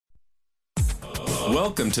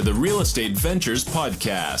Welcome to the Real Estate Ventures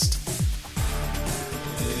Podcast.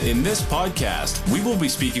 In this podcast, we will be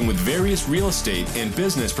speaking with various real estate and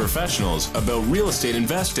business professionals about real estate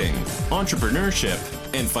investing, entrepreneurship,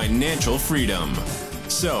 and financial freedom.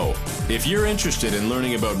 So, if you're interested in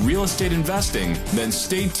learning about real estate investing, then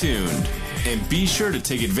stay tuned and be sure to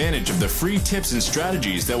take advantage of the free tips and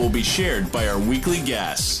strategies that will be shared by our weekly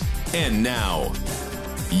guests. And now,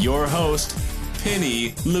 your host,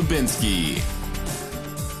 Penny Lubinsky.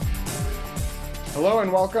 Hello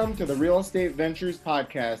and welcome to the Real Estate Ventures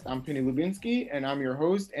Podcast. I'm Penny Lubinsky and I'm your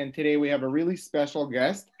host. And today we have a really special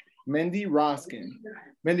guest, Mendy Roskin.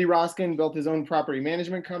 Mendy Roskin built his own property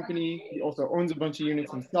management company. He also owns a bunch of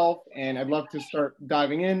units himself. And I'd love to start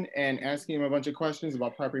diving in and asking him a bunch of questions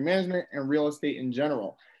about property management and real estate in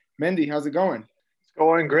general. Mendy, how's it going?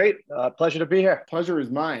 Going great. Pleasure to be here. Pleasure is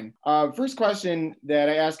mine. First question that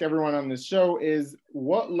I ask everyone on this show is,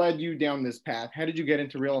 what led you down this path? How did you get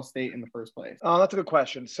into real estate in the first place? That's a good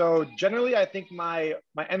question. So generally, I think my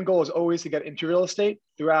end goal is always to get into real estate.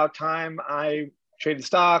 Throughout time, I traded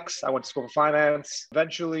stocks. I went to school for finance.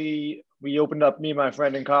 Eventually, me and my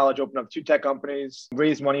friend in college opened up 2 tech companies,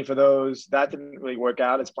 raised money for those. That didn't really work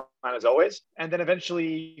out as planned as always. And then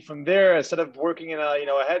eventually from there, instead of working in a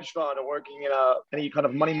hedge fund or working in any kind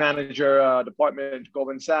of money manager department,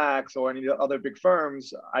 Goldman Sachs or any of the other big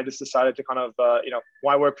firms, I just decided to kind of,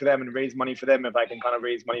 why work for them and raise money for them if I can kind of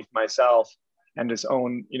raise money for myself and just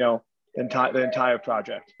own, the entire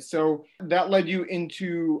project. So that led you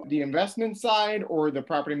into the investment side or the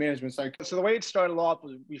property management side? So the way it started off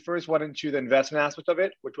was we first went into the investment aspect of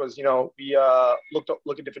it, which was, we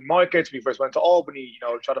looked at different markets. We first went to Albany,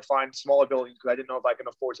 try to find smaller buildings because I didn't know if I can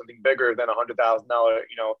afford something bigger than $100,000,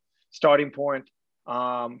 starting point.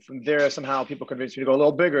 From there, somehow people convinced me to go a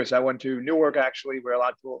little bigger. So I went to Newark, actually, where a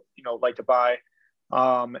lot of people, like to buy.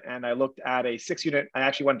 And I looked at a 6-unit. I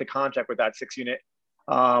actually went into contract with that 6-unit.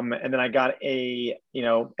 And then I got a,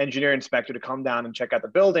 engineer inspector to come down and check out the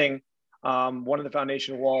building. One of the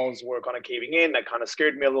foundation walls were kind of caving in. That kind of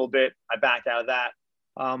scared me a little bit. I backed out of that.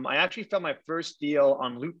 I actually found my first deal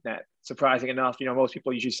on LoopNet. Surprising enough, most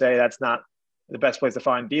people usually say that's not the best place to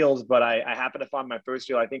find deals, but I happened to find my first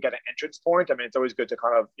deal, I think, at an entrance point. I mean, it's always good to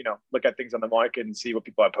kind of, look at things on the market and see what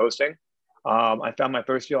people are posting. I found my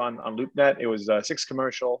first deal on LoopNet. It was 6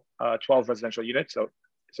 commercial, 12 residential units.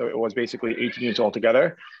 So it was basically 18 units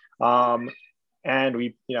altogether. And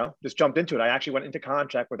we, just jumped into it. I actually went into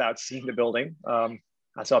contract without seeing the building.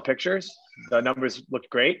 I saw pictures. The numbers looked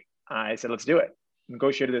great. I said, let's do it.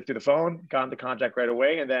 Negotiated it through the phone, got into contract right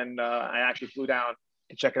away. And then I actually flew down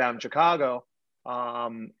to check it out in Chicago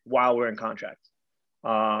while we're in contract.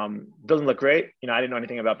 Building looked great. I didn't know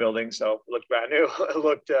anything about buildings, so it looked brand new. It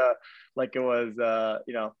looked like it was,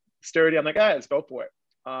 sturdy. I'm like, let's go for it.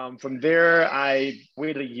 From there, I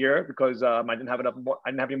waited a year because I didn't have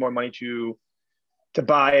any more money to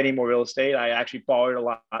buy any more real estate. I actually borrowed a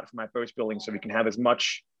lot for my first building so we can have as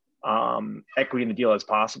much equity in the deal as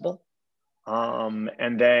possible.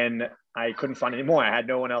 And then I couldn't find any more. I had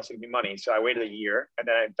no one else to give me money, so I waited a year, and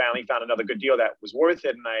then I finally found another good deal that was worth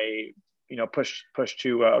it, and I pushed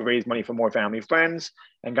to raise money for more family and friends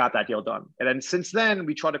and got that deal done. And then since then,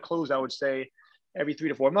 we try to close, I would say, every 3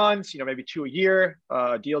 to 4 months, maybe 2 a year,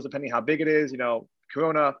 deals, depending how big it is.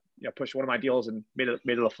 Corona, pushed one of my deals and made it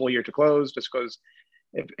a full year to close just because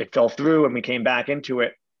it fell through and we came back into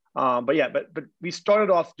it. But we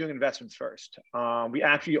started off doing investments first. We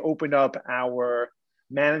actually opened up our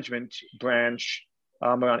management branch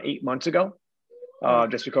around 8 months ago,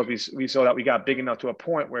 just because we saw that we got big enough to a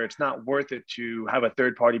point where it's not worth it to have a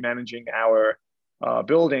third party managing our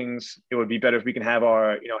buildings. It would be better if we can have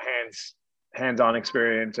our hands-on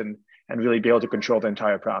experience and really be able to control the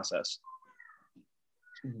entire process.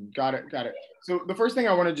 Got it. So the first thing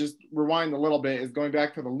I want to just rewind a little bit is going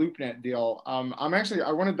back to the LoopNet deal. I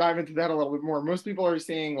want to dive into that a little bit more. Most people are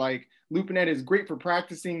saying like LoopNet is great for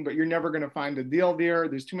practicing, but you're never going to find a deal there.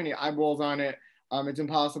 There's too many eyeballs on it. It's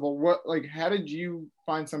impossible. How did you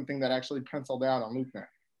find something that actually penciled out on LoopNet?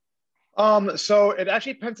 So it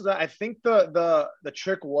actually penciled out. I think the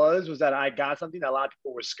trick was that I got something that a lot of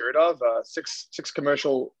people were scared of. Six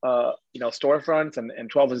commercial, storefronts and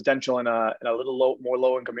 12 residential in a little more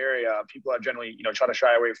low income area. People are generally, trying to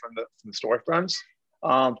shy away from the storefronts.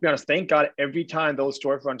 To be honest, thank God, every time those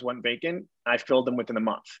storefronts went vacant, I filled them within a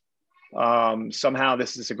month. Somehow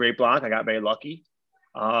this is a great block. I got very lucky.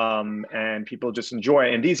 And people just enjoy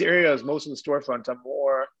it. In these areas, most of the storefronts are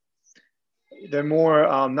more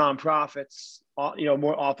nonprofits,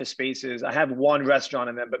 more office spaces. I have one restaurant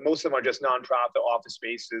in them, but most of them are just nonprofit office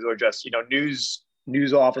spaces or just,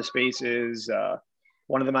 news office spaces,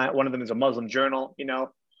 One of them is a Muslim journal,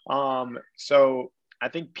 So I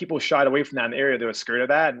think people shied away from that in the area. They were scared of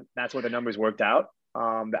that, and that's where the numbers worked out.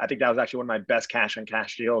 I think that was actually one of my best cash on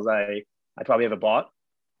cash deals I probably ever bought.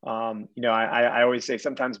 I always say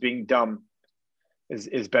sometimes being dumb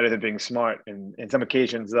is better than being smart. And in some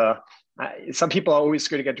occasions, some people are always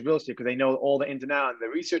scared to get into real estate because they know all the ins and outs. They're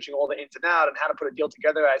researching all the ins and outs and how to put a deal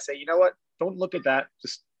together. I say, you know what? Don't look at that.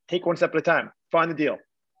 Just take one step at a time. Find the deal,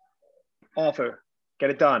 offer, get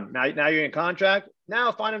it done. Now you're in contract.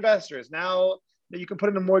 Now find investors. Now you can put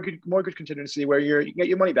in a mortgage contingency where you can get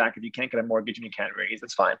your money back if you can't get a mortgage and you can't raise.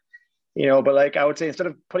 That's fine. But like I would say, instead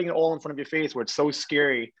of putting it all in front of your face where it's so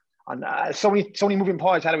scary on so many moving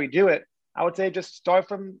parts, how do we do it? I would say just start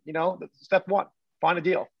from, step one, find a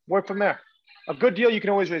deal, work from there. A good deal, you can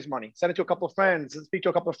always raise money. Send it to a couple of friends, speak to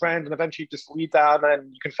a couple of friends, and eventually just lead them,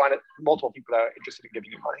 and you can find multiple people that are interested in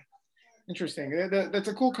giving you money. Interesting. That's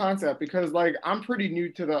a cool concept because like I'm pretty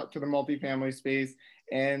new to the multifamily space,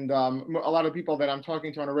 and a lot of people that I'm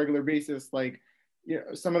talking to on a regular basis, like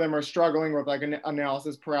some of them are struggling with like an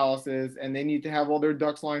analysis paralysis, and they need to have all their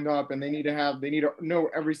ducks lined up, and they need to know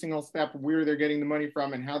every single step where they're getting the money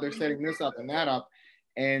from and how they're setting this up and that up.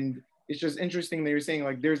 And it's just interesting that you're saying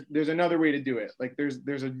like there's another way to do it. Like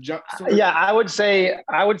there's a jump. Yeah, I would say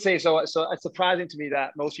so. So it's surprising to me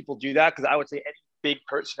that most people do that, because I would say any big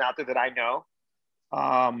person out there that I know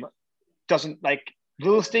doesn't like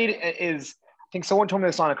real estate is. I think someone told me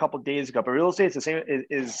this on a couple of days ago, but real estate is the same.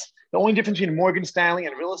 Is the only difference between Morgan Stanley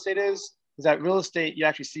and real estate is that real estate you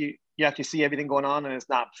actually see everything going on, and it's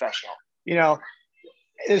not professional.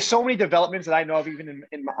 There's so many developments that I know of. Even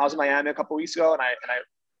I was in Miami a couple of weeks ago,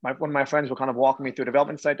 and one of my friends were kind of walking me through a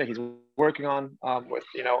development site that he's working on with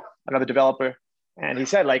another developer, and he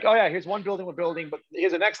said like, oh yeah, here's one building we're building, but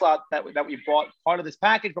here's the next lot that we bought part of this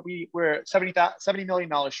package, but we're $70 million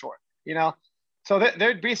short. So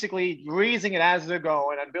they're basically raising it as they're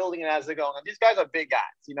going and building it as they're going. And these guys are big guys,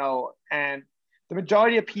 and the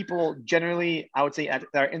majority of people generally, I would say, that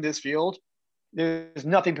are in this field, there's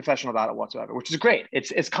nothing professional about it whatsoever, which is great.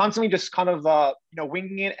 It's constantly just kind of,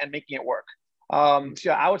 winging it and making it work. So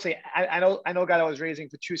yeah, I would say, I know a guy that was raising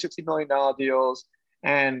for two $60 million deals,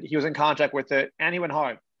 and he was in contract with it, and he went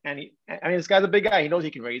hard. And this guy's a big guy. He knows he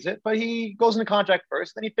can raise it, but he goes into contract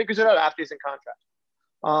first, then he figures it out after he's in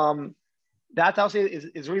contract. That's, I would say,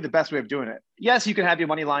 is really the best way of doing it. Yes, you can have your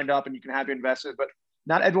money lined up and you can have your investors, but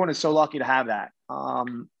not everyone is so lucky to have that.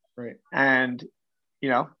 Right. And,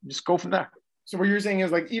 just go from there. So what you're saying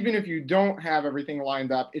is like, even if you don't have everything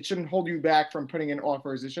lined up, it shouldn't hold you back from putting in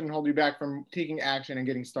offers. It shouldn't hold you back from taking action and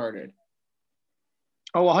getting started.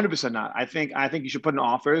 Oh, 100% not. I think you should put in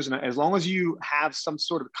offers, and as long as you have some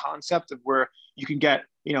sort of concept of where you can get,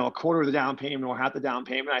 a quarter of the down payment or half the down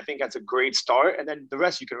payment, I think that's a great start. And then the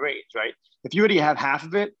rest you can raise, right? If you already have half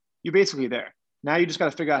of it, you're basically there. Now you just got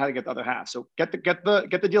to figure out how to get the other half. So get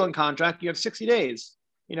the deal in contract. You have 60 days,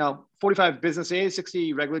 45 business days,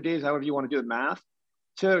 60 regular days, however you want to do the math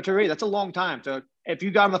to raise. That's a long time. If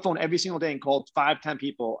you got on the phone every single day and called 5-10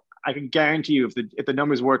 people, I can guarantee you if the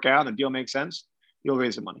numbers work out and the deal makes sense, you'll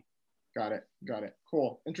raise the money. Got it.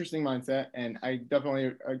 Cool. Interesting mindset. And I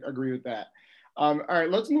definitely agree with that. All right,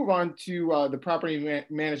 let's move on to the property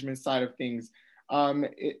management side of things.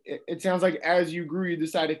 It sounds like as you grew, you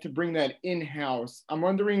decided to bring that in-house. I'm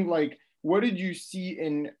wondering, like, what did you see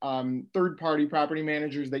in third-party property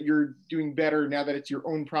managers that you're doing better now that it's your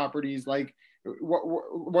own properties? Like,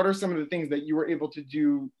 what are some of the things that you were able to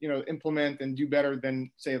do, implement and do better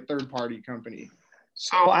than, say, a third-party company?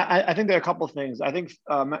 So I think there are a couple of things. I think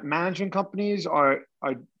management companies are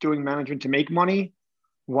doing management to make money,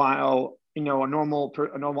 while a normal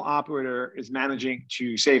operator is managing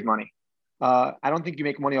to save money. I don't think you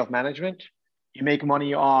make money off management. You make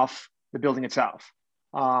money off the building itself.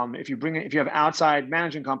 If you have outside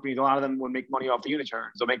management companies, a lot of them will make money off the unit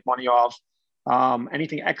turns. They'll make money off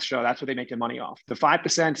anything extra. That's what they make their money off. The 5%,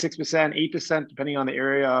 6%, 8%, depending on the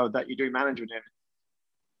area that you're doing management in.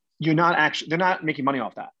 They're not making money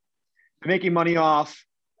off that. They're making money off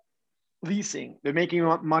leasing. They're making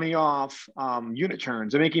money off unit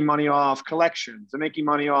turns. They're making money off collections. They're making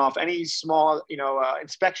money off any small,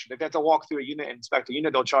 inspection. If they have to walk through a unit and inspect a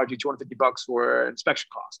unit, they'll charge you $250 for inspection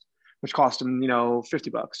cost, which costs them,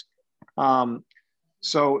 $50.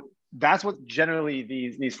 So that's what generally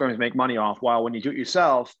these firms make money off. While when you do it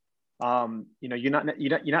yourself, you're not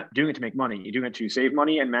doing it to make money. You're doing it to save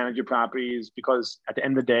money and manage your properties, because at the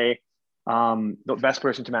end of the day, the best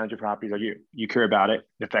person to manage your properties are you. You care about it.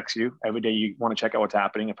 It affects you. Every day you want to check out what's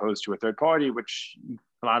happening, opposed to a third party, which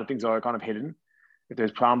a lot of things are kind of hidden. If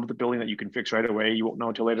there's a problem with the building that you can fix right away, you won't know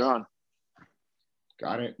until later on.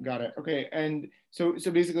 Got it. Got it. Okay. And so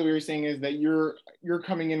basically what you're saying is that you're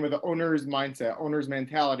coming in with an owner's mindset, owner's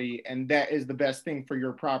mentality, and that is the best thing for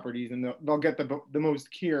your properties, and they'll get the most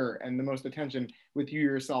care and the most attention with you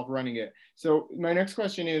yourself running it. So my next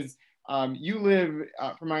question is, you live,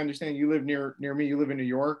 from my understanding, you live near me. You live in New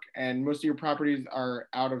York, and most of your properties are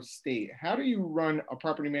out of state. How do you run a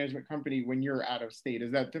property management company when you're out of state?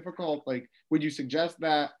 Is that difficult? Like, would you suggest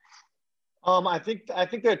that? I think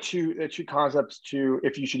there are two concepts to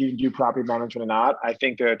if you should even do property management or not. I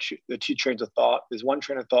think there are the two trains of thought. There's one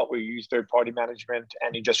train of thought where you use third party management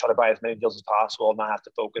and you just try to buy as many deals as possible and not have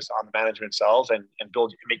to focus on the management itself and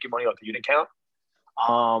build make your money off the unit count.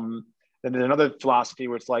 Then there's another philosophy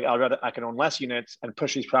where it's like I can own less units and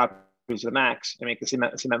push these properties to the max and make the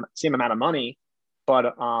same amount of money,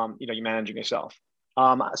 but you're managing yourself.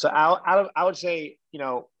 So I would say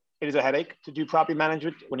it is a headache to do property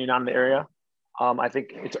management when you're not in the area. I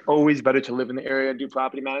think it's always better to live in the area and do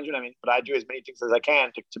property management. But I do as many things as I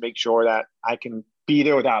can to make sure that I can be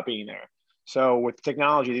there without being there. So with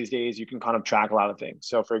technology these days, you can kind of track a lot of things.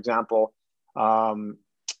 So for example,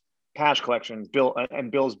 cash collections,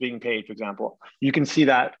 bills being paid, for example. You can see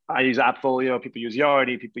that I use Appfolio, people use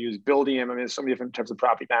Yardi, people use Buildium. There's so many different types of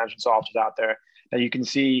property management software out there that you can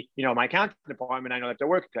see, my accounting department, I know that they're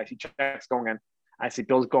working. I see checks going in. I see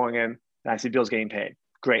bills going in, and I see bills getting paid.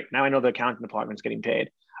 Great. Now I know the accounting department's getting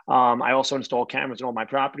paid. I also install cameras in all my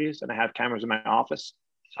properties, and I have cameras in my office,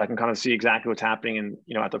 so I can kind of see exactly what's happening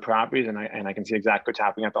at the properties, and I can see exactly what's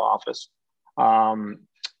happening at the office.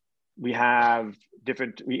 We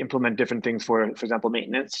implement different things for example,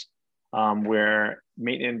 maintenance, where the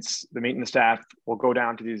maintenance staff will go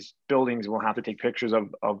down to these buildings and we'll have to take pictures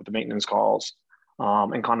of the maintenance calls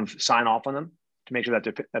and kind of sign off on them to make sure that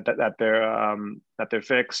they're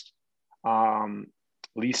fixed.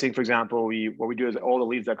 Leasing, for example, what we do is all the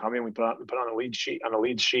leads that come in, we put on a lead sheet.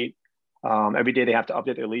 Every day they have to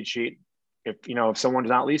update their lead sheet. If someone's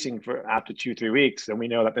not leasing for after 2-3 weeks, then we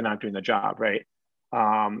know that they're not doing the job right.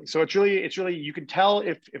 So it's really you can tell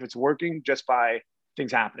if it's working just by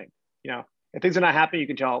things happening. If things are not happening, you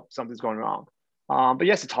can tell something's going wrong. But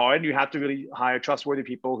yes, it's hard. You have to really hire trustworthy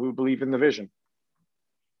people who believe in the vision.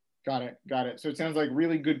 Got it. So it sounds like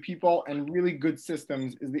really good people and really good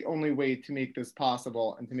systems is the only way to make this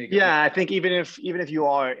possible and to make it. Yeah, I think even if you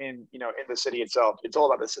are in the city itself, it's all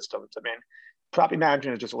about the systems. Property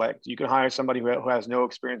management is just like you can hire somebody who has no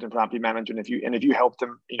experience in property management. If you help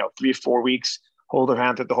them, 3-4 weeks, hold their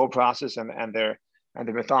hand through the whole process, and they're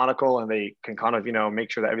methodical and they can kind of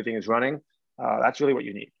make sure that everything is running. That's really what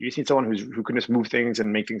you need. You just need someone who can just move things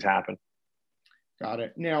and make things happen. Got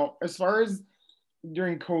it. Now, as far as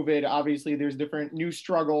during COVID, obviously there's different new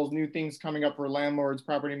struggles, new things coming up for landlords,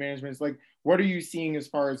 property management. Like, what are you seeing as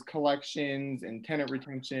far as collections and tenant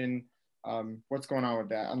retention? What's going on with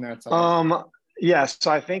that on that side? Yes,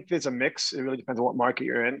 so I think there's a mix. It really depends on what market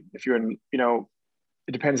you're in. If you're in,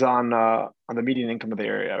 it depends on the median income of the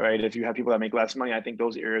area, right? If you have people that make less money, I think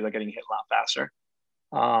those areas are getting hit a lot faster.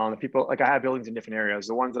 The people, like I have buildings in different areas.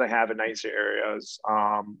 The ones that I have in nicer areas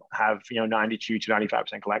have 92 to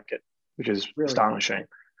 95% collected, which is really astonishing.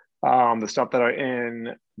 The stuff that are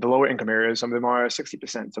in the lower income areas, some of them are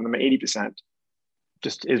 60%, some of them are 80%.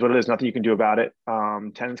 Just is what it is. Nothing you can do about it.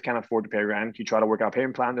 Tenants can't afford to pay rent. You try to work out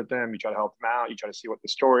payment plans with them. You try to help them out. You try to see what the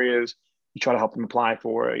story is. You try to help them apply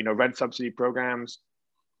for rent subsidy programs.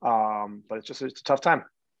 But it's a tough time.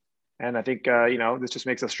 And I think this just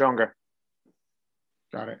makes us stronger.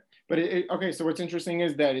 Got it. But okay, so what's interesting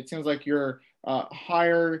is that it seems like your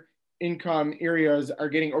higher income areas are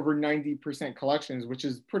getting over 90% collections, which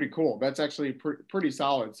is pretty cool. That's actually pretty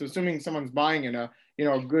solid. So assuming someone's buying in a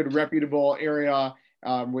good reputable area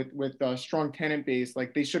with a strong tenant base,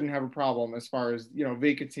 like they shouldn't have a problem as far as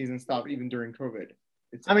vacancies and stuff, even during COVID.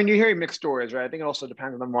 You're hearing mixed stories, right? I think it also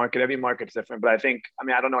depends on the market. Every market's different, but I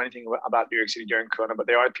don't know anything about New York City during Corona, but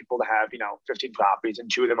there are people that have 15 properties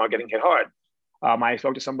and 2 of them are getting hit hard. I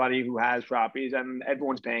spoke to somebody who has properties and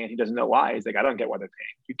everyone's paying and he doesn't know why. He's like, I don't get why they're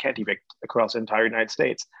paying. You can't evict across the entire United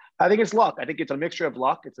States. I think it's luck. I think it's a mixture of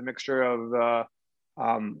luck. It's a mixture of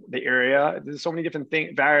the area. There's so many different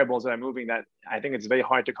variables that are moving that I think it's very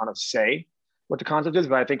hard to kind of say what the concept is.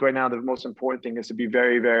 But I think right now the most important thing is to be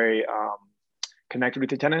very, very connected with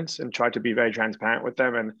the tenants and try to be very transparent with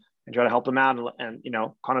them and try to help them out and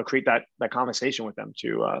kind of create that conversation with them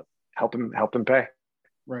to help them pay.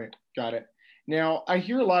 Right. Got it. Now, I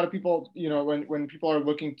hear a lot of people, when people are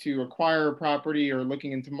looking to acquire a property or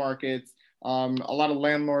looking into markets, a lot of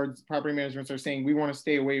landlords, property managements are saying we want to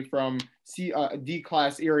stay away from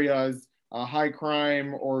D-class areas high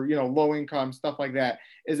crime or, low income, stuff like that.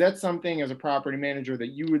 Is that something as a property manager that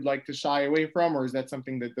you would like to shy away from, or is that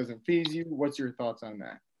something that doesn't faze you? What's your thoughts on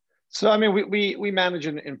that? So I mean, we manage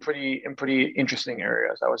in pretty interesting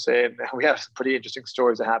areas. I would say we have some pretty interesting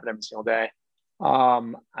stories that happen every single day.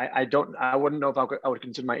 I wouldn't know if I would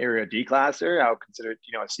consider my area a D class area. I would consider it,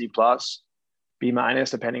 a C plus, B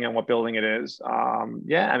minus, depending on what building it is.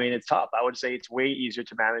 Yeah, I mean, it's tough. I would say it's way easier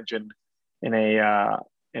to manage in a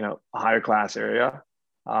higher class area.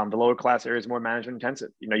 The lower class area is more management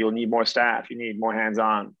intensive. You'll need more staff. You need more hands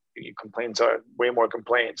on. Complaints are way more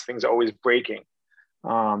complaints. Things are always breaking.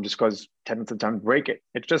 Just because tenants sometimes break it.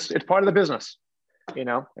 It's part of the business,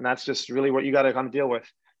 and that's just really what you got to kind of deal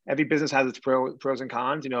with. Every business has its pros and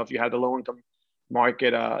cons. If you have the low income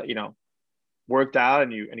market, worked out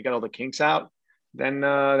and you got all the kinks out, then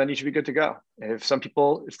you should be good to go. If some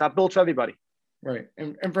people, it's not built for everybody. Right.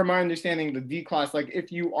 And from my understanding, the D class, like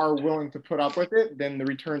if you are willing to put up with it, then the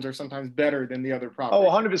returns are sometimes better than the other properties.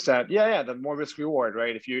 Oh, 100%. Yeah. The more risk reward,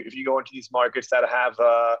 right? If you go into these markets that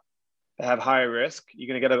have higher risk, you're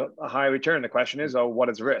going to get a higher return. The question is, what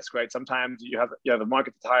is risk, right? Sometimes you have a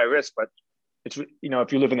market that's higher risk, but it's,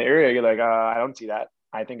 if you live in the area, you're like, I don't see that.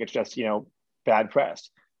 I think it's just, bad press.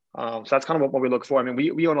 So that's kind of what we look for. I mean,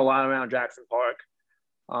 we own a lot around Jackson Park,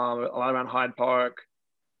 a lot around Hyde Park,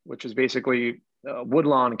 which is basically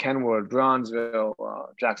Woodlawn, Kenwood, Bronzeville,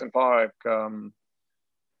 Jackson Park,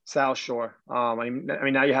 South Shore. I mean,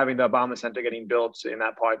 now you're having the Obama Center getting built in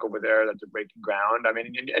that park over there that they're breaking ground. I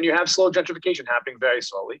mean, and you have slow gentrification happening very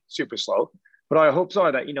slowly, super slow. But our hopes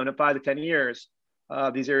are that, in 5 to 10 years,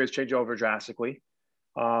 these areas change over drastically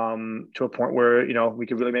to a point where, we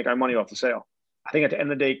could really make our money off the sale. I think at the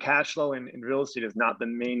end of the day, cash flow in real estate is not the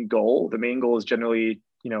main goal. The main goal is generally,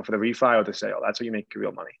 for the refi or the sale. That's where you make your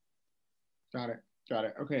real money. Got it.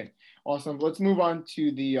 Okay, awesome. Let's move on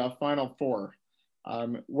to the final four.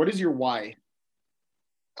 What is your why?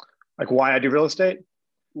 Like why I do real estate?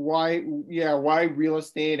 Why real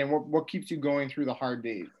estate, and what keeps you going through the hard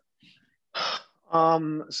days?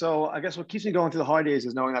 So I guess what keeps me going through the hard days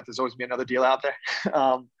is knowing that there's always be another deal out there.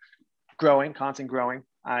 Constant growing.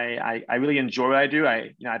 I really enjoy what I do.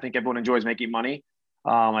 I think everyone enjoys making money.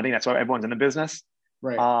 I think that's why everyone's in the business.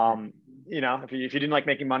 Right. If you didn't like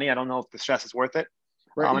making money, I don't know if the stress is worth it.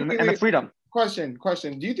 Right. And the freedom. Question.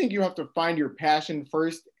 Do you think you have to find your passion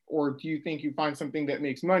first, or do you think you find something that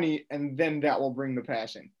makes money and then that will bring the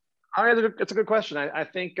passion? It's a good question. I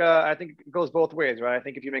think it goes both ways, right? I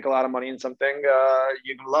think if you make a lot of money in something,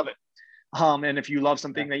 you're gonna love it. And if you love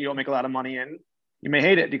something that you don't make a lot of money in, you may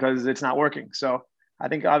hate it because it's not working. So I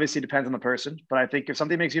think obviously it depends on the person, but I think if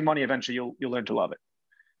something makes you money, eventually you'll learn to love it.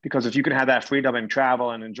 Because if you can have that freedom and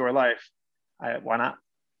travel and enjoy life, why not?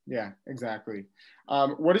 Yeah, exactly.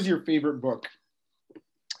 What is your favorite book?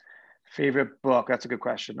 Favorite book? That's a good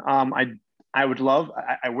question. I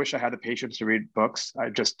wish I had the patience to read books. I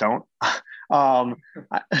just don't. I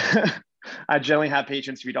generally have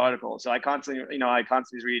patience to read articles. So I constantly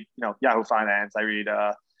read, Yahoo Finance. I read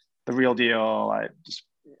The Real Deal. I just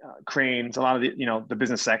Cranes, a lot of the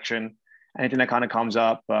business section, anything that kind of comes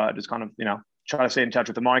up, just kind of, try to stay in touch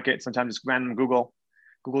with the market. Sometimes just random Google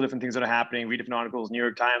different things that are happening, read different articles. New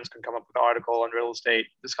York Times can come up with an article on real estate,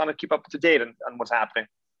 just kind of keep up to date on what's happening.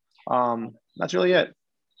 That's really it.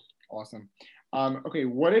 Awesome. Okay.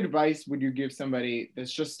 What advice would you give somebody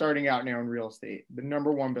that's just starting out now in real estate? The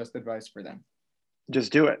number one best advice for them?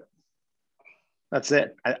 Just do it. That's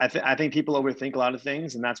it. I think people overthink a lot of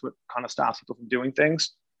things, and that's what kind of stops people from doing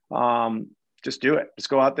things. Just do it. Just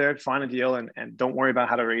go out there, find a deal, and don't worry about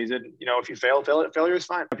how to raise it. If you failure is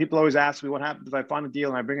fine. People always ask me, what happens if I find a deal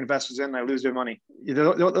and I bring investors in and I lose their money?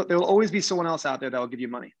 There'll always be someone else out there that will give you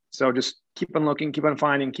money. So just keep on looking, keep on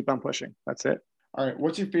finding, keep on pushing. That's it. All right.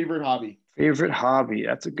 What's your favorite hobby? Favorite hobby?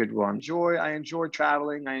 That's a good one. I enjoy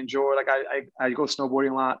traveling. I enjoy, I go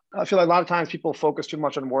snowboarding a lot. I feel like a lot of times people focus too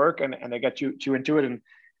much on work and they get too into it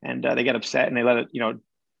and they get upset and they let it,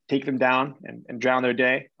 take them down and drown their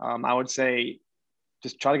day. I would say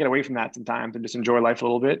just try to get away from that sometimes and just enjoy life a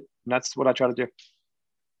little bit. And that's what I try to do.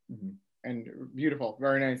 Mm-hmm. And beautiful.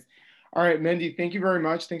 Very nice. All right, Mendy, thank you very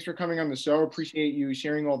much. Thanks for coming on the show. Appreciate you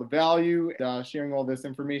sharing all the value, sharing all this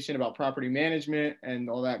information about property management and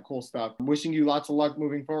all that cool stuff. I'm wishing you lots of luck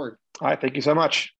moving forward. All right. Thank you so much.